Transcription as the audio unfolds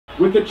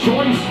with the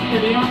choice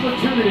and the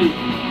opportunity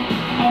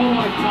of a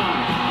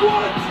lifetime.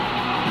 What?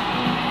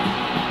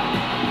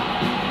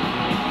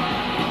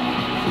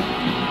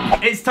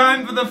 It's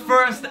time for the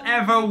first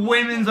ever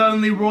women's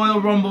only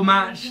Royal Rumble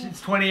match. It's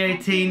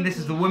 2018. This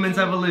is the Women's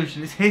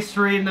Evolution. It's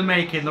history in the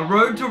making. The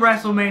road to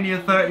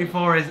WrestleMania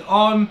 34 is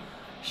on.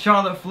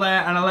 Charlotte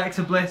Flair and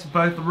Alexa Bliss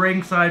both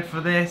ringside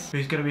for this.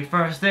 Who's going to be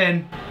first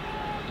in?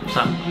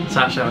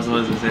 Sasha, as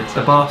always, is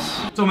the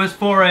boss. It's almost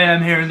 4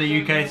 AM here in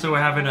the UK, so we're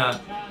having a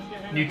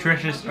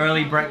nutritious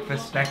early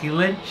breakfast. Becky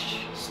Lynch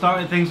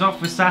starting things off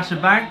with Sasha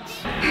Banks.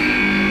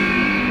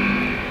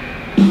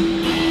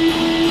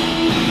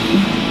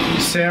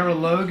 Sarah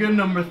Logan,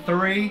 number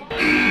 3.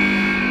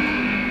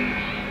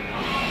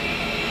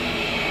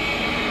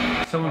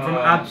 Someone from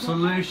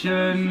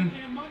Absolution.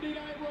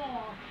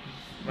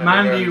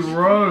 Mandy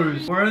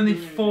Rose. We're only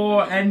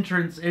 4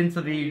 entrants into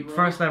the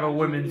first ever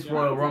Women's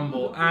Royal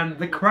Rumble, and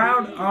the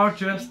crowd are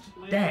just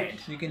dead.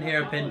 You can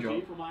hear a pin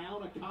drop.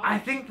 I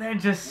think they're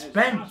just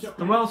spent.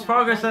 The Wells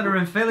Fargo Center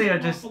in Philly are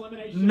just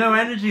no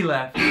energy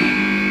left.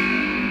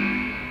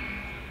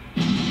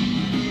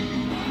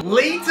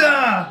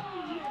 Lita!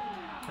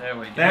 There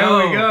we go.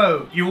 There we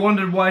go. You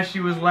wondered why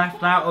she was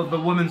left out of the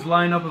women's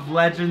lineup of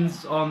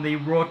legends on the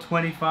Raw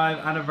 25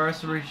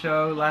 anniversary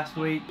show last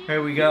week.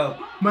 Here we go.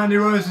 Mandy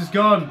Rose is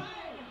gone.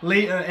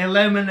 Lita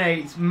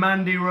eliminates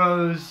Mandy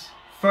Rose.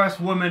 First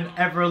woman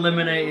ever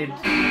eliminated.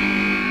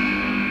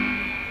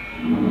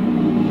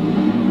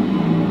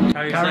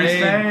 Kari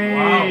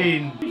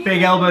Sane. Wow.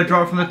 Big elbow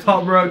drop from the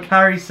top rope.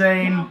 Kari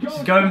Sane.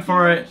 She's going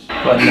for it.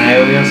 What,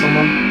 Naomi or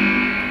someone?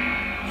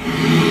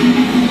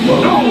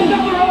 Oh,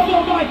 another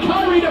elbow by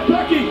Kari to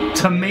Becky.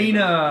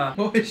 Tamina.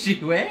 What is she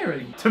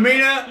wearing?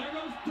 Tamina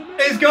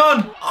is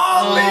gone.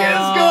 Oh,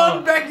 Lita's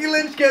gone. Becky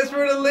Lynch gets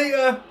rid of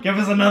Lita. Give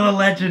us another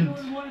legend.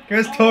 Give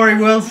us Tori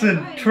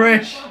Wilson,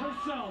 Trish,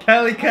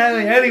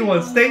 Kelly,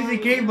 anyone. Stacey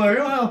Keebler.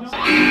 Who else?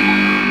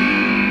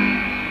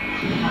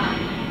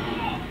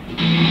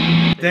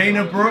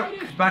 Dana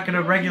Brooke back in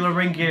a regular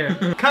ring gear.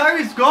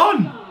 Kari's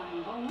gone.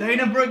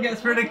 Dana Brooke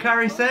gets rid of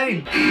Kari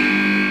Sane.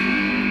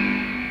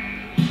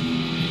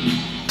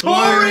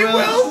 Tori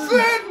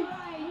Wilson!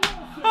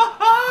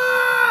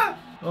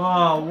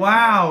 Oh,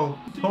 wow.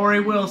 Tori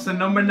Wilson,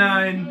 number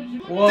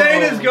 9. Whoa.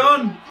 Dana's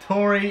gone.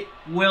 Tori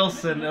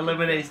Wilson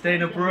eliminates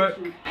Dana Brooke.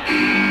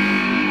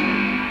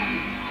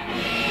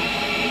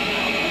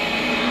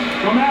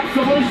 From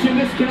Absolution,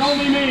 this can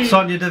only mean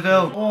Sonya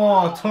Deville.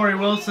 Oh, Tori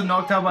Wilson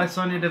knocked out by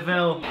Sonya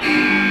Deville.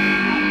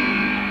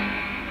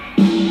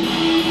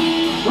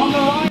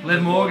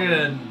 Liv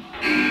Morgan.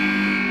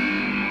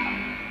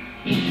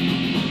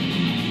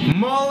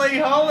 Molly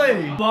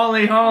Holly!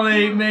 Molly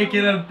Holly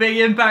making a big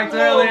impact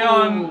early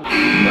on.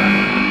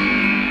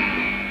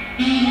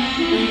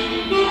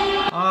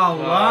 Oh,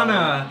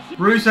 Lana.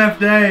 Rusev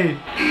Day.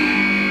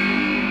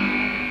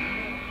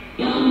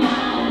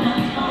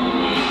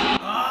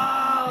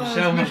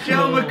 Oh,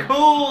 Michelle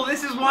McCool.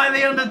 This is why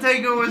The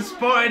Undertaker was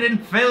spotted in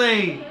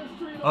Philly.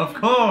 Of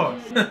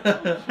course.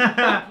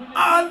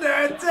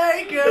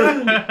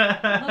 Undertaker!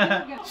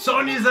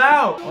 Sonya's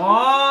out.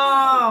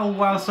 Oh,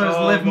 wow, so is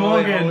Liv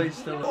Morgan.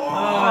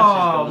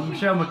 Oh,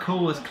 Michelle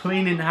McCool is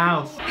cleaning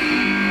house.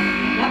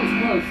 That was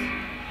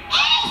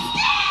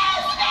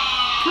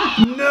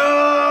close.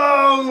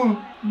 No!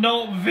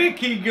 Not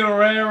Vicky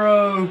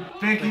Guerrero.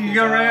 Vicky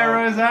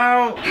Guerrero's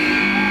out.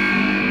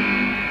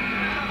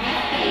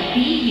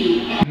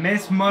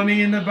 Miss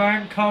Money in the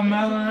Bank,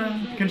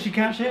 Carmella. Can she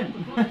cash in?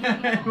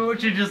 Or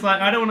she just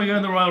like, I don't want to go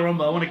in the Royal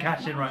Rumble, I want to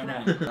cash in right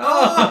now.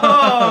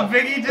 Oh,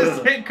 Vicky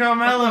just hit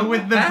Carmella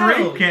with the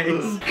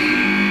briefcase.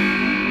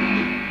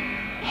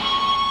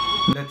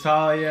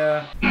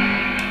 Natalia.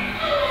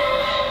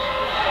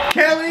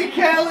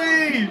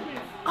 Kelly!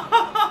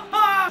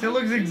 It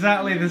looks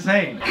exactly the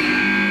same.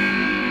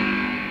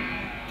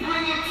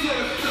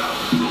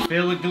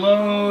 Feel the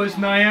glow, it's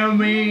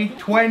Naomi.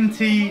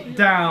 20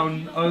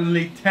 down,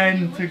 only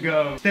 10 to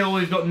go. Still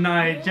we've got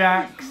Nia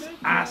Jax,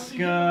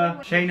 Asuka,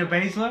 Shayna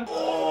Baszler.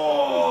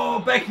 Oh,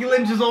 Becky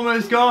Lynch is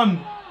almost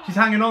gone. She's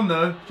hanging on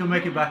though, she'll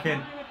make it back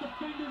in.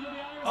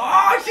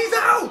 Oh, she's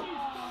out!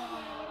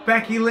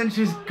 Becky Lynch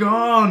is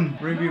gone.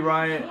 Ruby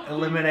Riott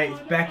eliminates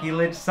Becky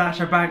Lynch.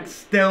 Sasha Banks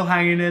still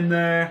hanging in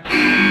there.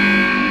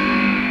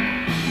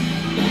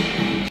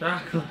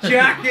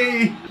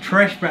 Jackie!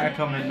 Trish better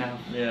come in now.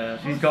 Yeah.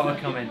 She's got to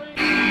come in.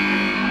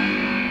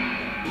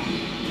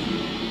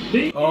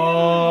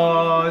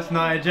 Oh, it's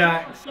Nia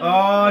Jax.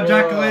 Oh,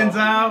 Jacqueline's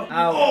out.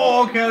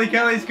 Oh,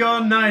 Kelly's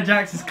gone. Nia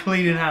Jax is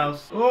cleaning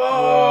house.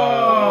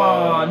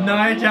 Oh,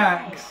 Nia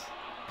Jax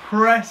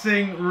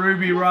pressing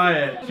Ruby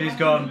Riott. She's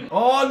gone.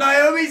 Oh,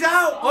 Naomi's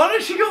out. Oh no,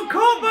 she got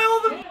caught by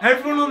all the...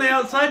 Everyone on the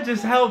outside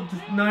just helped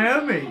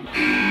Naomi.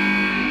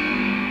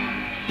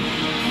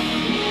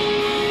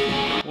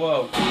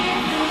 Whoa.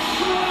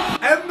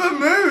 Ember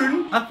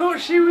Moon? I thought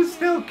she was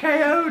still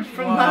KO'd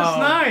from last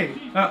night.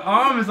 Her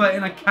arm is like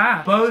in a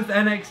cast. Both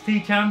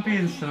NXT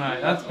champions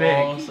tonight. That's big.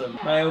 Awesome.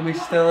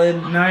 Naomi's still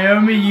in.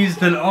 Naomi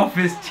used an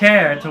office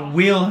chair to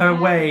wheel her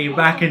way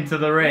back into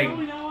the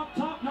ring.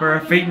 for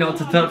her feet not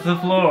to touch the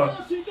floor.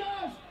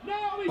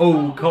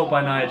 Oh, caught by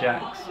Nia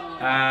Jax.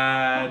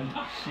 And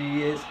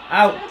She is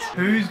out.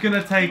 who's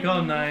gonna take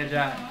on Nia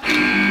Jax?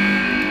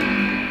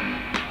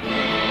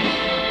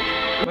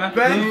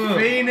 Beth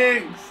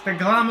Phoenix! The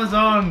glamour's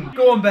on!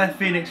 Go on, Beth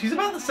Phoenix. She's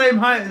about the same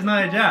height as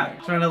Nia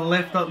Jax. Trying to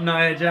lift up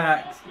Nia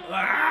Jax.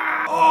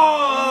 Ah!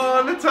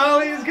 Oh!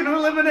 Natalia's gonna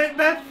eliminate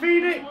Beth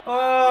Phoenix!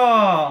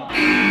 Oh!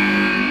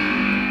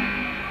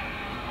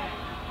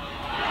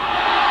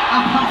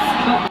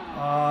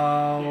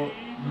 Oh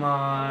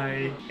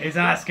my. It's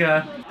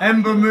Asuka.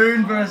 Ember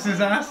Moon versus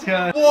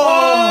Asuka.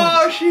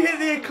 Whoa! She hit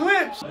the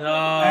eclipse!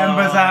 No.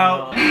 Ember's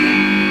out.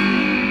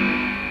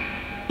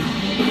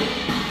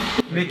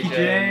 Mickey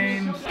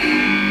James.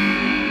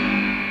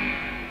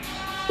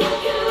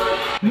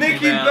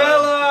 Nikki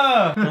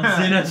Bella!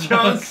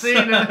 John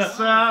Cena's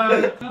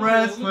son.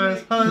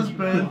 Wrestler's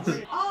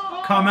husband.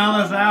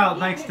 Carmella's out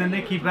thanks to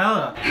Nikki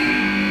Bella.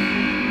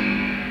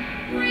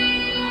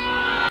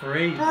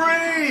 Brie.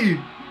 Brie!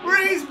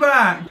 Brie's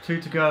back!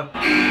 2 to go.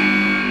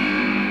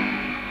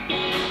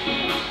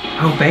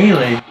 Oh,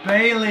 Bayley.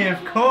 Bayley,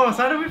 of course.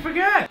 How did we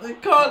forget?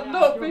 It can't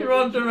not be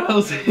Ronda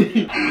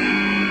Rousey.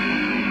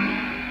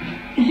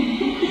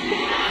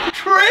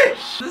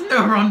 Trish! There's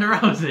no Ronda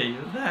Rousey.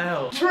 What the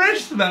hell?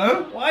 Trish,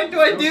 though. Why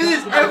do I do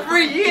this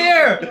every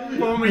year?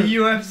 Former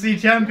UFC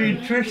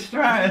champion Trish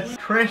Stratus.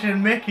 Trish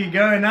and Mickey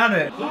going at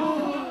it.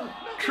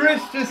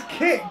 Trish just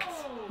kicked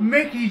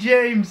Mickey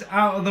James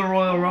out of the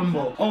Royal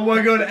Rumble. Oh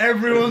my god,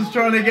 everyone's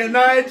trying to get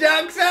Nia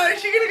Jax out.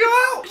 Is she gonna go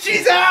out?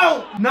 She's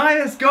out!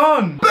 Nia's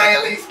gone.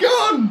 Bayley's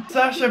gone!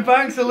 Sasha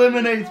Banks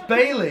eliminates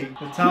Bayley.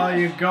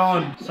 Natalya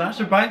gone.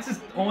 Sasha Banks is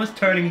almost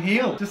turning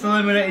heel. Just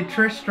eliminated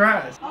Trish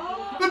Stratus.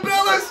 The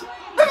Bellas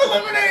have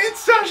eliminated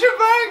Sasha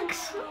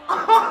Banks!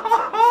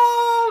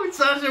 Oh,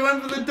 Sasha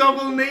went for the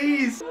double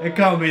knees. It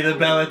can't be the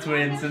Bella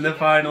twins in the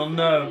final,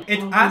 no.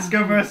 It's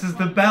Asuka versus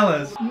the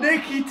Bellas.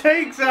 Nikki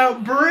takes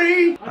out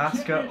Brie.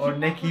 Asuka or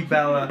Nikki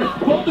Bella.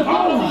 Both the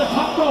over the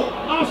top rope.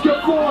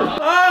 Asuka forward.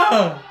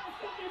 Oh!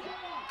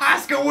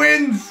 Asuka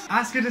wins!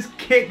 Asuka just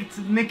kicked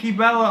Nikki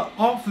Bella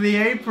off the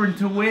apron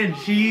to win.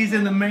 She's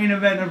in the main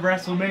event of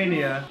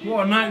WrestleMania.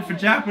 What a night for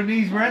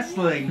Japanese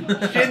wrestling.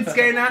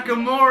 Shinsuke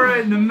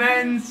Nakamura in the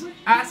men's.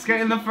 Asuka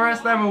in the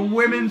first ever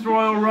women's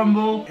Royal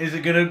Rumble. Is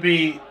it gonna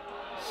be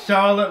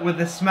Charlotte with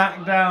the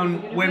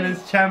SmackDown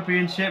Women's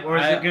Championship, or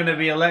is it gonna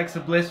be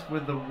Alexa Bliss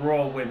with the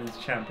Raw Women's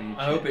Championship?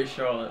 I hope it's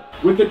Charlotte.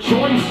 With the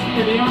choice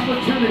and the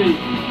opportunity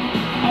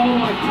of a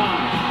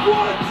lifetime.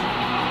 What?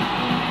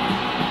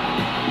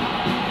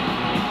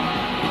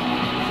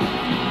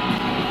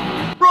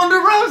 Ronda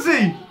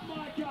Rousey!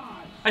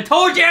 I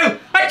told you!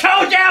 I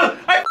told you!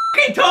 I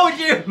f***ing told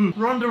you!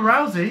 Ronda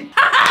Rousey?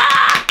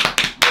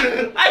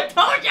 I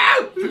told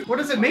you! What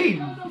does it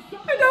mean?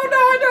 I don't know,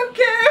 I don't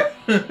care!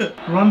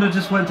 Ronda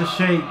just went to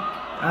shake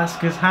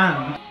Asuka's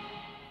hand.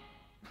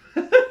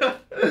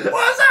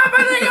 What's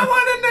happening? I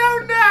want to know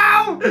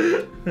now!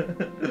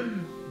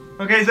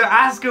 Okay, so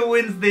Asuka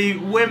wins the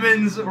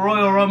women's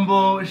Royal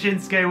Rumble,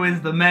 Shinsuke wins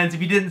the men's.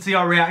 If you didn't see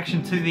our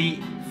reaction to the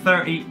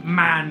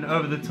 30-man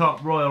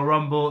over-the-top Royal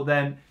Rumble,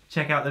 then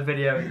check out the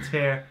video, it's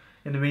here.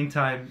 In the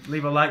meantime,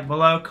 leave a like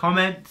below,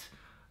 comment,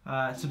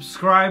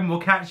 subscribe, and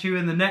we'll catch you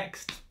in the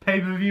next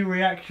pay-per-view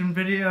reaction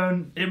video.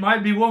 And it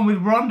might be one with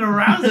Ronda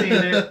Rousey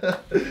in it.